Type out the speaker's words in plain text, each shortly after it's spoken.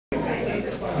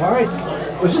All right.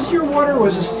 Was this your water, or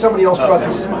was this somebody else brought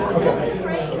this? This is mine.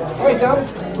 Okay. All right, Dom.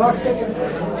 Clock's ticking.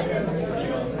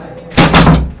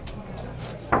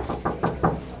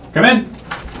 Come in.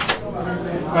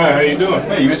 Hi, how you doing?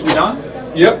 Hey, you missed me, Don?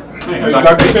 Yep. Hey, Hey, Dr.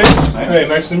 Dr. Page. Page. Hi. Hey,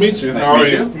 nice to meet you. Nice How to are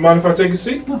meet you? you. Mind if I take a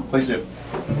seat? No, please do.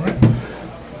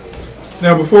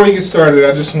 Now, before we get started,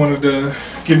 I just wanted to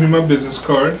give you my business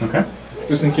card. Okay.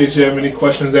 Just in case you have any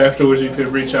questions afterwards, you could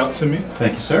reach out to me.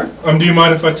 Thank you, sir. Do you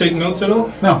mind if I take notes at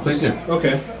all? No, please do.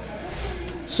 Okay.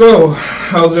 So,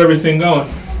 how's everything going?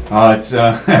 It's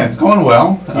it's going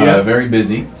well. Yeah. Very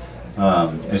busy.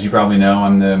 As you probably know,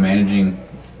 I'm the managing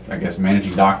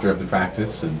doctor of the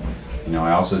practice, and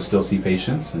I also still see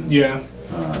patients. And Yeah.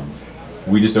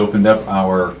 we just opened up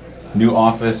our new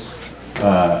office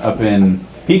up in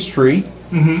Peachtree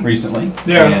recently.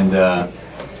 Yeah. And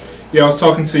Yeah, I was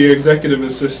talking to your executive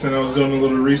assistant. I was doing a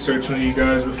little research on you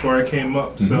guys before I came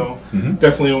up. So,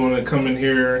 definitely want to come in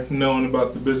here knowing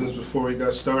about the business before we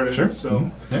got started. Sure. So,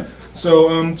 Yeah.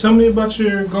 So, tell me about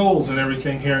your goals and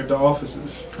everything here at the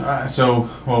offices.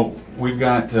 We've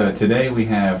got today we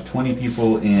have 20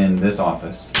 people in this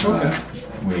office. Okay.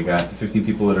 We got the 15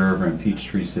 people that are over in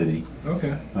Peachtree City.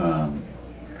 Okay.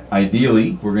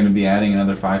 Ideally, we're going to be adding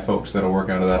another 5 folks that'll work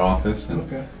out of that office, and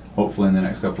Okay. hopefully in the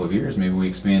next couple of years, maybe we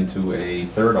expand to a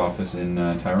 3rd office in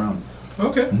Tyrone.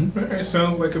 Okay. All right.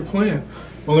 Sounds like a plan.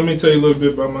 Well, let me tell you a little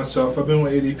bit about myself. I've been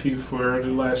with ADP for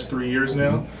the last 3 years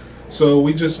now. So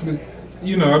we just,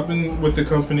 I've been with the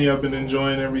company. I've been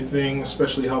enjoying everything,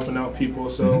 especially helping out people.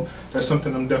 So that's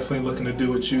something I'm definitely looking to do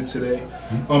with you today.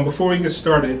 Before we get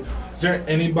started, is there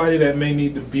anybody that may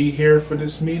need to be here for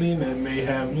this meeting that may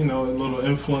have, a little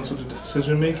influence with the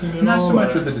decision making? Not so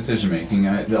much with the decision making.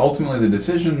 Ultimately, the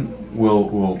decision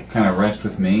will kind of rest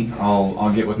with me.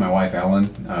 I'll get with my wife Ellen,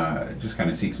 just kind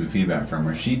of seek some feedback from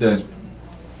her. She does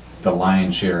the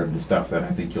lion's share of the stuff that I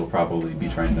think you'll probably be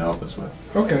trying to help us with.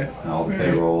 Okay. All the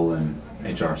payroll and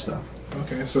HR stuff.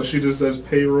 Okay, so she just does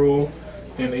payroll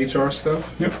and HR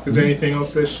stuff? Yep. Is there anything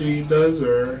else that she does,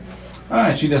 or?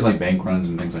 She does like bank runs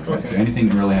and things like that. Okay. Too. Anything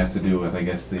that really has to do with, I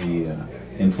guess, the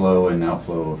inflow and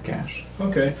outflow of cash.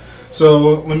 Okay,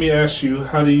 so let me ask you,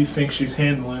 how do you think she's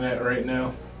handling that right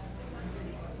now?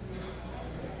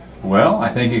 Well, I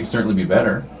think it could certainly be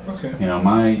better.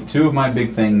 Okay. Two of my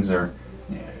big things are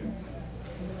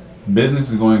business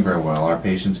is going very well. Our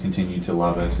patients continue to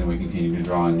love us, and we continue to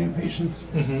draw in new patients.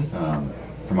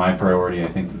 For my priority, I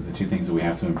think that the 2 things that we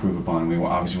have to improve upon, we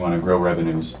obviously want to grow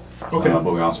revenues, Okay.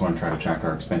 but we also want to try to track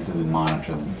our expenses and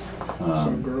monitor them.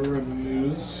 So grow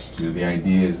revenues. The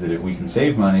idea is that if we can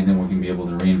save money, then we can be able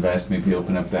to reinvest, maybe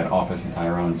open up that office in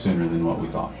Tyrone sooner than what we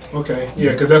thought. Okay,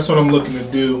 yeah, because that's what I'm looking to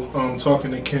do.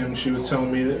 Talking to Kim, she was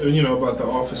telling me, that, about the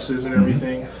offices and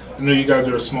everything. I know you guys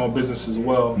are a small business as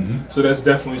well, so that's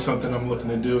definitely something I'm looking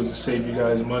to do, is to save you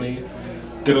guys money,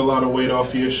 get a lot of weight off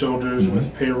of your shoulders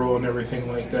with payroll and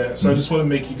everything like that. So I just want to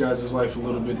make you guys' life a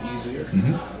little bit easier.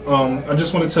 I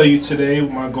just want to tell you today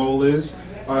what my goal is.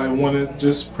 I want to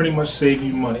just pretty much save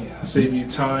you money, save you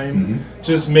time,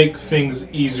 just make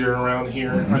things easier around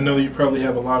here. I know you probably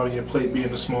have a lot on your plate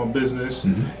being a small business.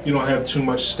 You don't have too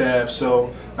much staff,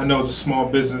 so I know as a small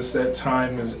business that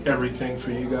time is everything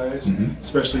for you guys,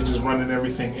 especially just running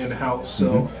everything in-house.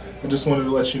 So I just wanted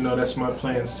to let you know that's my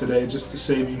plans today, just to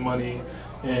save you money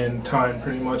and time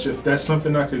pretty much. If that's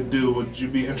something I could do, would you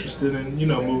be interested in,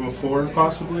 moving forward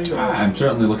possibly? Or? I'm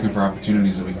certainly looking for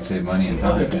opportunities that we can save money and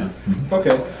time. Okay. Yeah.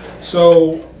 Okay,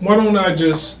 so why don't I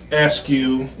just ask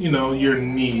you, your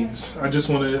needs? I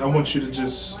want you to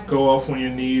just go off on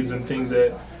your needs and things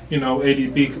that,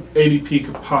 ADP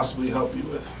could possibly help you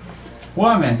with.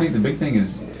 Well, I think the big thing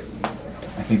is,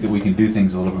 I think that we can do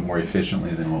things a little bit more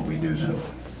efficiently than what we do now.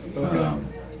 Okay.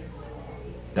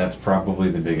 That's probably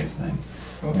the biggest thing.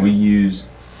 Okay. We use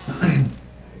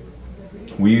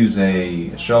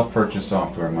a shelf purchase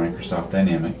software, Microsoft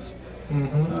Dynamics.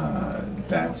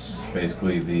 That's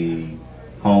basically the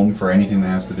home for anything that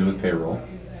has to do with payroll.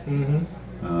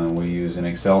 We use an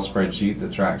Excel spreadsheet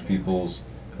that tracks people's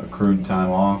accrued time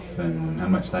off and how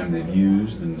much time they've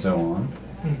used and so on.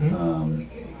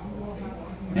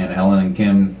 And Ellen and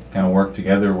Kim kind of work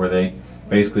together where they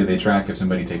track if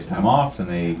somebody takes time off, then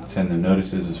they send them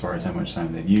notices as far as how much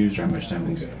time they've used or how much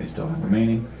time they still have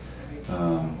remaining.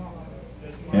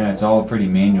 Yeah, it's all a pretty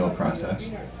manual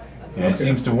process. And it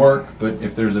seems to work, but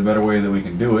if there's a better way that we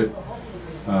can do it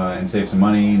and save some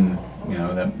money, and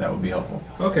that would be helpful.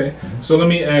 Okay, so let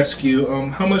me ask you,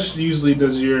 how much usually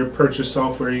does your purchase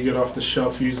software you get off the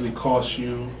shelf usually cost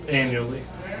you annually?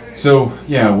 So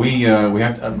yeah, we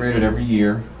have to upgrade it every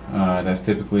year. That's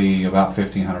typically about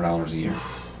 $1,500 a year.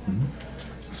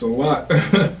 It's a lot.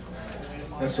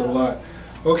 That's a lot.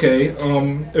 Okay,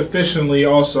 efficiently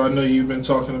also, I know you've been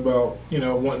talking about,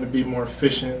 wanting to be more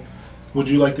efficient. Would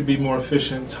you like to be more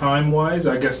efficient time-wise?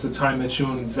 I guess the time that you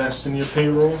invest in your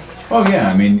payroll? Oh yeah,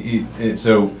 I mean,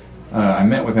 I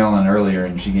met with Ellen earlier,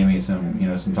 and she gave me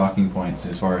some talking points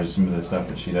as far as some of the stuff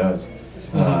that she does.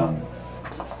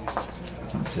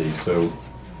 Let's see. So,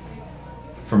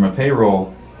 from a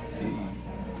payroll,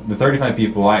 the 35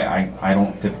 people, I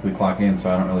don't typically clock in, so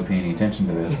I don't really pay any attention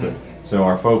to this. But so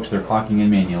our folks, they're clocking in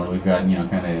manually. We've got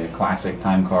kind of classic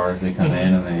time cards. They come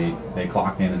in and they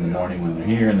clock in the morning when they're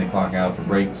here, and they clock out for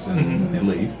breaks and when they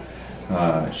leave.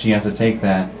 She has to take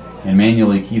that and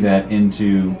manually key that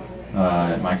into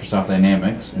Microsoft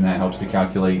Dynamics, and that helps to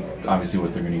calculate obviously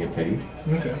what they're going to get paid.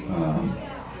 Okay.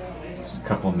 It's a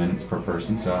couple of minutes per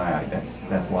person, so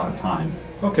that's a lot of time.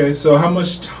 Okay, so how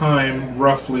much time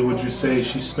roughly would you say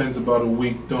she spends about a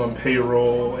week doing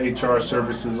payroll, HR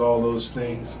services, all those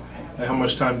things? And how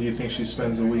much time do you think she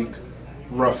spends a week,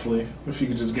 roughly? If you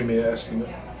could just give me an estimate.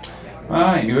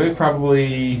 You would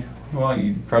probably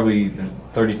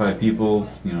 35 people.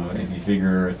 If you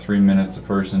figure 3 minutes a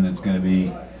person, it's going to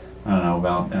be, I don't know,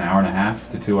 about an hour and a half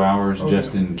to 2 hours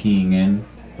just in keying in.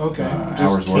 Okay,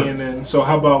 just hours keying in. So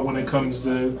how about when it comes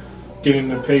to getting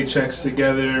the paychecks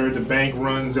together, the bank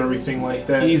runs, everything like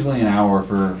that? Easily an hour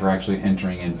for actually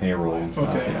entering in payroll and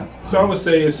stuff. Okay. Yeah. So I would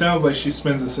say it sounds like she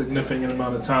spends a significant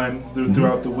amount of time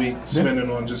throughout the week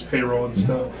spending on just payroll and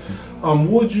stuff.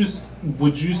 Would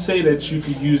you say that you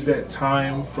could use that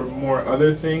time for more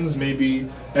other things, maybe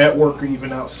at work or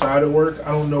even outside of work?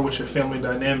 I don't know what your family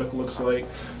dynamic looks like,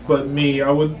 but me, I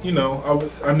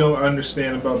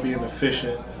understand about being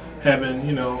efficient,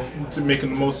 having, to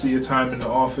making the most of your time in the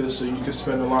office so you can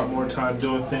spend a lot more time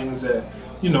doing things that,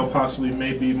 possibly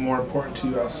may be more important to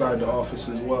you outside the office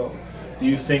as well. Do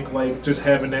you think like just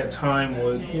having that time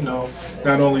would,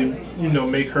 not only,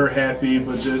 make her happy,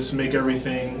 but just make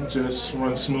everything just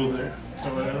run smoother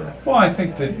or whatever? Well, I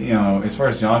think that, as far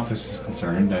as the office is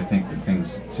concerned, I think that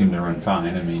things seem to run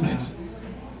fine. I mean, it's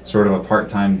sort of a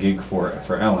part-time gig for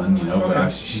Ellen,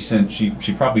 but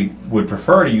she probably would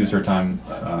prefer to use her time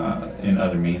in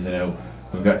other means. I know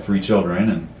we've got 3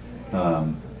 children,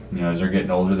 and as they're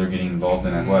getting older, they're getting involved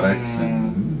in athletics,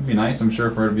 and it'd be nice, I'm sure,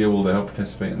 for her to be able to help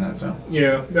participate in that. So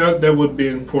yeah, that would be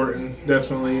important,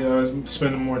 definitely,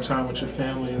 spending more time with your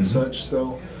family and such.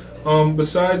 So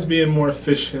besides being more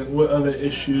efficient, what other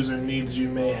issues or needs you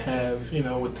may have,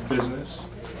 with the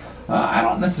business? I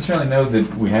don't necessarily know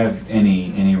that we have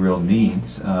any real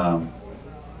needs.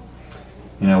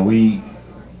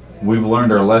 We've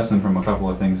learned our lesson from a couple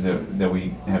of things that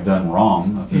we have done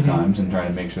wrong a few times, and trying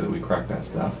to make sure that we correct that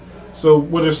stuff. So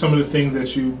what are some of the things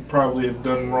that you probably have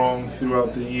done wrong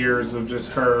throughout the years of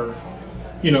just her,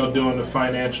 doing the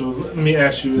financials? Let me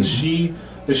ask you,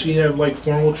 does she have like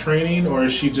formal training, or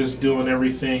is she just doing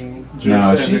everything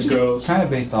as it goes? Kind of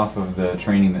based off of the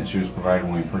training that she was provided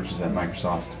when we purchased that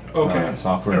Microsoft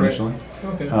software initially.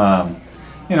 Okay.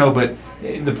 But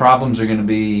the problems are going to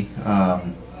be,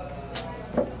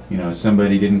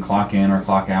 somebody didn't clock in or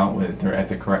clock out at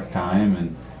the correct time,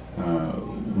 and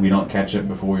we don't catch it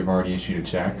before we've already issued a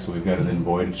check, so we've got to then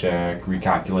void a check,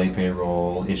 recalculate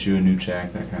payroll, issue a new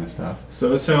check, that kind of stuff.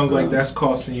 So it sounds like that's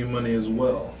costing you money as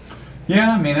well.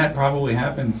 Yeah, I mean, that probably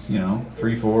happens,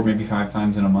 3, 4, maybe 5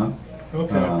 times in a month.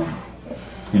 Okay.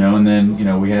 And then,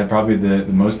 we had probably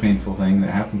the most painful thing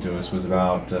that happened to us was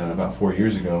about 4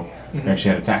 years ago. We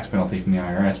actually had a tax penalty from the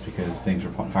IRS because things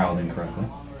were filed incorrectly.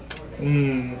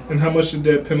 And how much did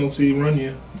that penalty run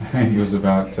you? It was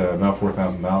about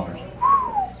 $4,000.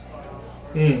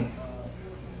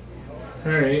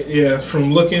 All right, yeah,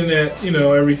 from looking at,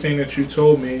 everything that you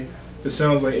told me, it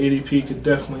sounds like ADP could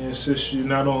definitely assist you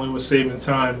not only with saving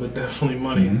time, but definitely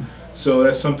money. So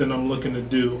that's something I'm looking to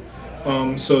do.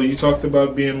 So you talked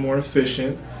about being more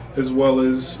efficient, as well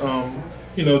as,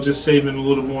 just saving a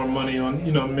little more money on,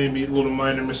 maybe little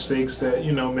minor mistakes that,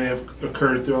 may have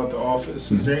occurred throughout the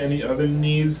office. Is there any other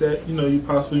needs that, you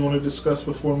possibly want to discuss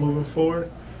before moving forward?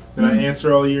 Did I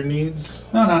answer all your needs?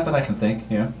 No, not that I can think,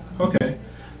 yeah. Okay.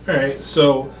 All right,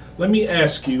 so let me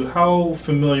ask you, how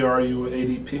familiar are you with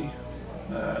ADP?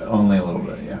 Only a little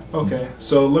bit, yeah. Okay,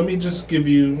 so let me just give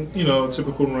you, a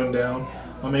typical rundown.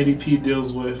 ADP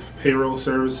deals with payroll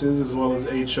services as well as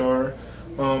HR,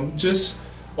 just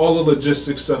all the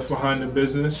logistics stuff behind the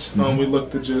business. We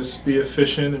look to just be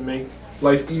efficient and make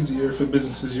life easier for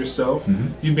businesses yourself.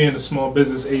 You being a small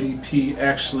business, ADP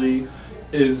actually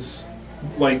is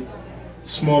like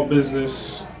small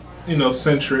business,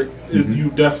 centric.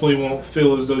 You definitely won't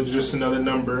feel as though you're just another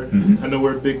number. I know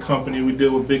we're a big company. We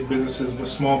deal with big businesses, but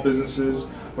small businesses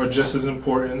are just as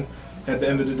important. At the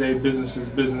end of the day, business is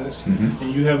business, Mhm.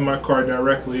 and you have my card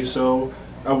directly, so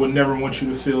I would never want you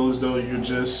to feel as though you're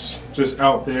just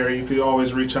out there. You could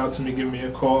always reach out to me, give me a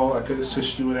call. I could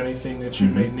assist you with anything that you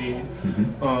may need.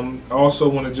 I also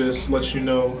want to just let you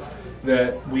know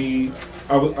that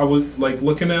I would like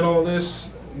looking at all this.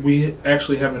 We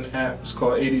actually have an app. It's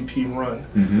called ADP Run.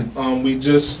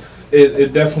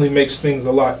 It definitely makes things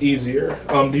a lot easier.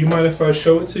 Do you mind if I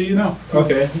show it to you? No.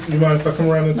 Okay. You mind if I come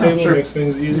around the No, table? sure. It makes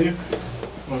things easier.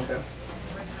 Okay.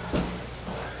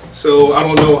 So I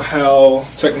don't know how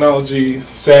technology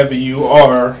savvy you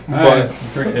are, but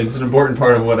It's an important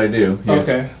part of what I do. Yeah.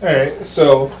 okay. All right.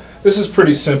 So this is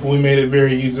pretty simple. We made it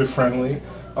very user friendly.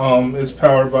 It's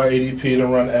powered by ADP, the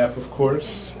Run app, of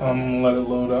course. I'm gonna let it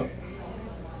load up.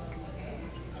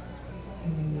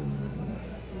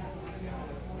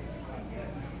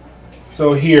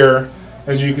 So here,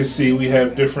 as you can see, we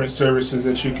have different services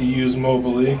that you can use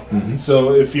mobily. Mhm.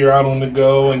 So if you're out on the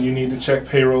go and you need to check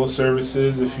payroll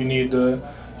services, if you need to,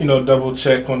 double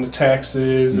check on the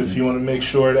taxes, if you want to make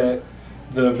sure that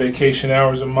the vacation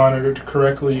hours are monitored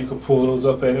correctly, you can pull those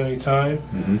up at any time.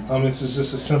 This is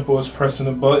just as simple as pressing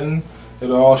a button.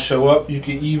 It'll all show up.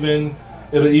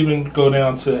 It'll even go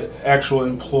down to actual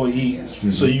employees.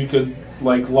 So you could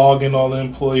like log in all the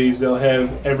employees. They'll have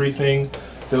everything.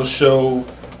 They'll show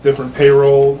different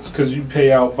payrolls because you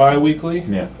pay out bi-weekly.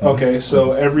 Yeah. Okay,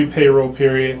 so every payroll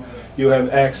period, you'll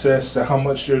have access to how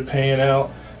much you're paying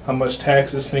out, how much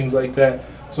taxes, things like that.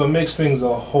 So it makes things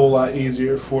a whole lot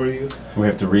easier for you. We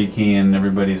have to rekey in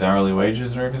everybody's hourly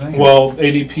wages and everything? Well,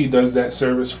 ADP does that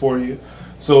service for you.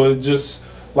 So it'll just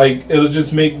make,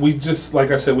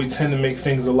 like I said, we tend to make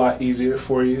things a lot easier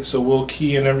for you. So we'll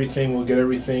key in everything, we'll get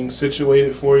everything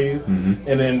situated for you.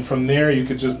 And then from there, you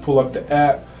could just pull up the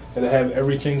app. It'll have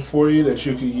everything for you that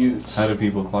you could use. How do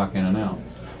people clock in and out?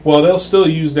 Well, they'll still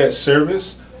use that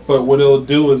service, but what it'll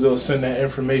do is it'll send that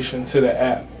information to the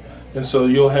app. And so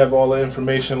you'll have all the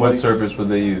information. What service would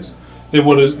they use?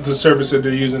 What is the service that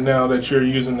they're using now that you're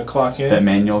using to clock in? That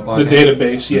manual clock The in?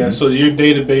 database, yeah. So your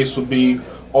database will be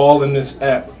all in this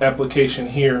application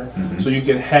here. So you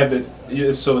can have it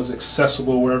so it's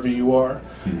accessible wherever you are.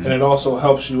 And it also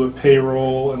helps you with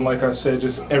payroll and, like I said,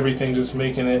 just everything, just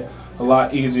making it a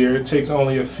lot easier. It takes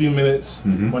only a few minutes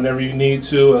whenever you need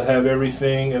to. It'll have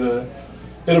everything.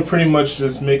 It'll pretty much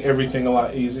just make everything a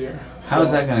lot easier. How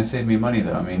is that going to save me money,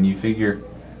 though? I mean, you figure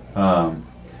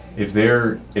if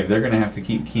they're going to have to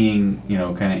keep keying,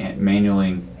 kind of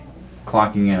manually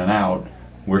clocking in and out,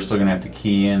 we're still going to have to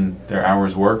key in their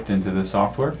hours worked into the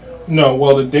software? No,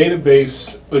 well, the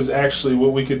database is actually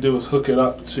what we could do is hook it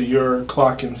up to your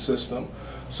clock-in system.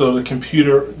 So the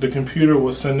computer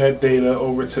will send that data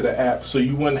over to the app, so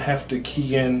you wouldn't have to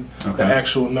key in the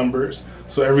actual numbers.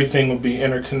 So everything will be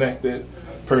interconnected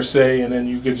per se, and then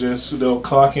you could they'll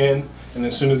clock in, and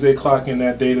as soon as they clock in,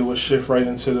 that data will shift right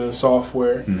into the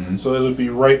software. So it'll be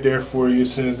right there for you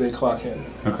as soon as they clock in.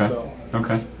 Okay. So,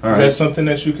 Okay. Is that something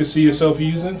that you could see yourself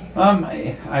using?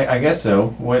 I guess so.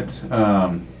 What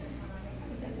kind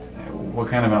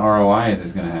of an ROI is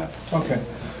this going to have? Okay.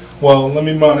 Well, let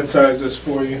me monetize this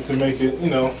for you to make it,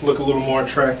 look a little more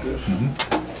attractive.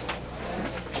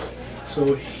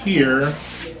 So here,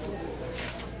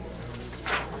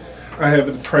 I have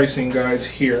the pricing guides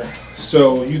here.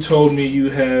 So you told me you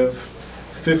have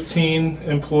 15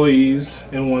 employees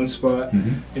in one spot,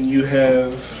 and you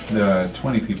have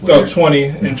 20 people. Oh, here. 20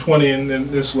 and 20 in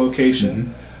this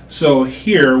location. So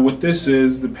here, what this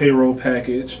is, the payroll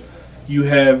package, you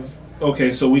have.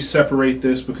 Okay, so we separate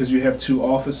this because you have two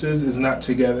offices, is not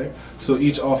together. So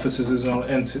each office is its own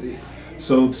entity.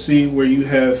 So see where you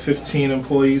have 15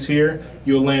 employees here,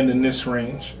 you'll land in this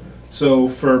range. So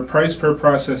for price per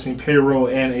processing, payroll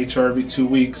and HRV 2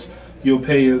 weeks, you'll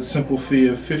pay a simple fee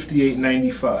of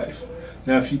 $58.95.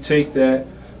 Now if you take that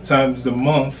times the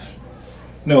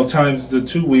times the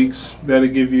 2 weeks, that'll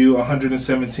give you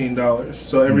 $117.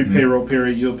 So every payroll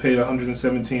period, you'll pay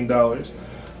 $117.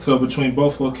 So between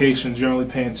both locations, you're only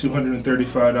paying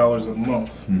 $235 a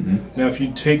month. Now, if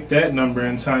you take that number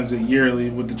and times it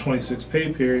yearly with the 26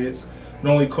 pay periods, it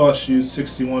only costs you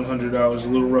 $6,100, a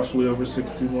little roughly over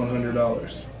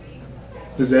 $6,100.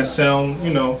 Does that sound,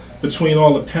 between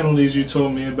all the penalties you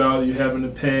told me about, you having to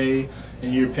pay,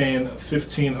 and you're paying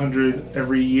 $1,500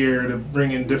 every year to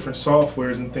bring in different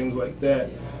softwares and things like that,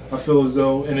 I feel as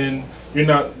though, and then you're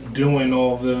not doing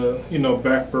all the,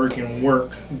 back-breaking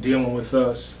work dealing with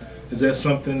us. Is that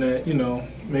something that,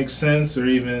 makes sense, or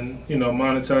even,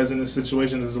 monetizing the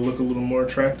situation? Does it look a little more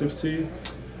attractive to you?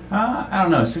 I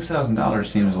don't know. $6,000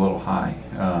 seems a little high.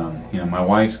 You know, my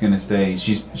wife's going to stay.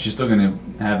 She's still going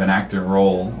to have an active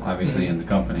role, obviously, in the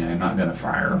company. I'm not going to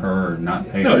fire her or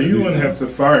not pay her. No, to you do wouldn't things. have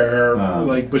to fire her,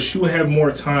 Um, but she would have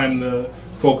more time to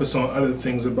focus on other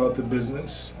things about the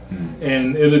business, Mm.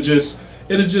 and it'll just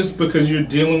because you're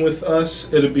dealing with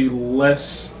us, it'll be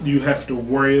less you have to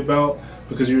worry about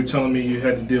because you were telling me you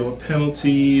had to deal with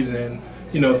penalties and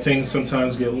things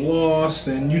sometimes get lost,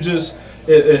 and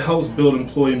it helps build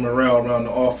employee morale around the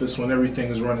office when everything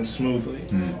is running smoothly.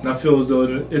 Mm. And I feel as though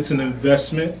it's an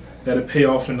investment that'll pay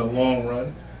off in the long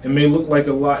run. It may look like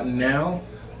a lot now,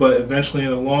 but eventually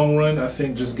in the long run, I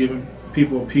think just giving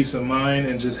people a peace of mind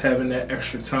and just having that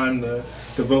extra time to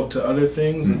devote to other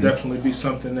things would Mhm. definitely be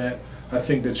something that I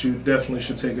think that you definitely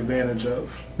should take advantage of.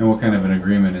 And what kind of an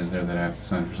agreement is there that I have to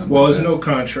sign for something? Well, like there's this? no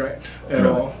contract at Really?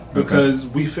 all because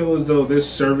we feel as though this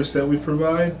service that we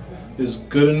provide is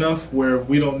good enough where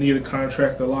we don't need a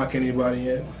contract to lock anybody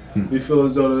in. Hmm. We feel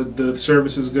as though the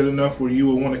service is good enough where you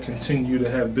will want to continue to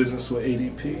have business with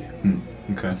ADP.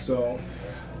 Okay. So,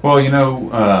 Well,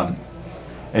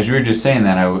 as you were just saying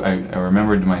that, I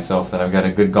remembered to myself that I've got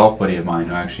a good golf buddy of mine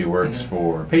who actually works Mhm.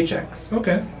 for Paychecks.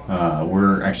 okay.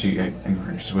 We're actually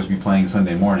we're supposed to be playing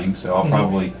Sunday morning, so I'll Mhm.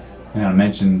 probably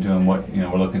mention to him what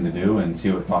we're looking to do and see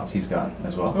what thoughts he's got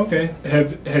as well. Okay.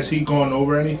 Has he gone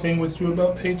over anything with you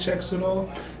about Paychecks at all?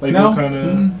 Like No.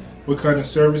 what kind of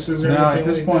services or No, anything at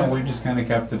this like point that? we just kind of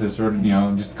kept it as sort of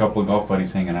just a couple of golf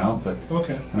buddies hanging out, but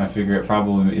Okay. and I figure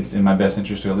it's in my best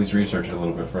interest to at least research it a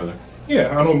little bit further. Yeah,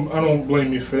 I don't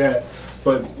blame you for that.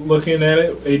 But looking at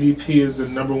it, ADP is the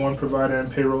 #1 provider in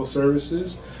payroll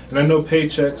services, and I know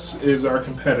Paychecks is our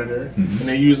competitor, Mhm. and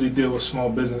they usually deal with small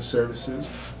business services.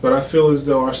 But I feel as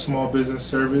though our small business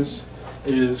service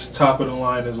is top of the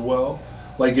line as well.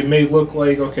 Like it may look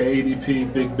like ADP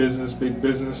big business,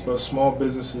 but small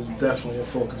business is definitely a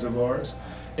focus of ours.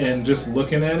 And just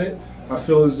looking at it, I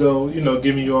feel as though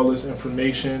giving you all this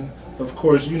information. Of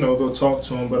course, go talk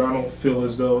to them, but I don't feel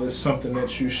as though it's something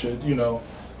that you should,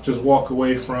 just walk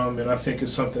away from. And I think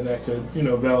it's something that could,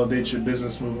 validate your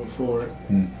business moving forward.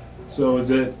 Hmm. So is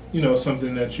it,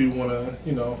 something that you want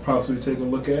to, possibly take a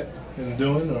look at and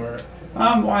doing, or?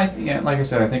 Well, like I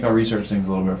said, I think I'll research things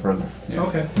a little bit further. Yeah.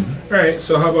 Okay. Mhm. All right.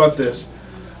 So how about this?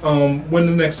 When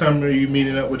the next time are you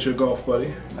meeting up with your golf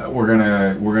buddy? We're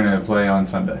gonna play on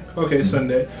Sunday. Okay,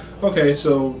 Sunday. Okay,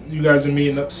 so you guys are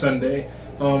meeting up Sunday.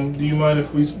 Do you mind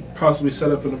if we possibly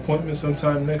set up an appointment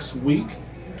sometime next week?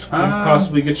 And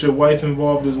possibly get your wife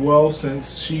involved as well,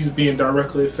 since she's being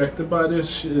directly affected by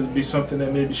this. It'd be something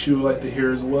that maybe she would like to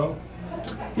hear as well.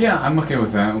 Yeah, I'm okay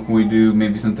with that. Can we do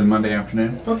maybe something Monday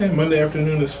afternoon? Okay, Monday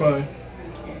afternoon is fine.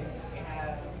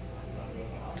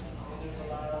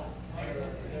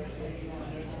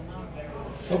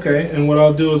 Okay, and what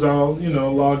I'll do is I'll,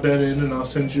 log that in and I'll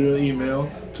send you an email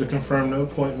to confirm the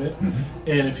appointment. Mm-hmm.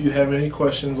 And if you have any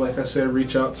questions, like I said,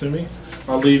 reach out to me.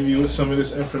 I'll leave you with some of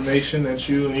this information that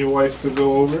you and your wife could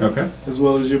go over, Okay. as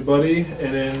well as your buddy.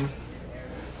 And then,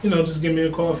 just give me a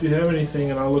call if you have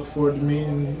anything, and I look forward to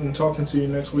meeting and talking to you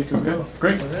next week as Okay. well.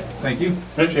 Great. All right. Thank you.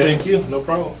 Thank you. No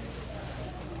problem.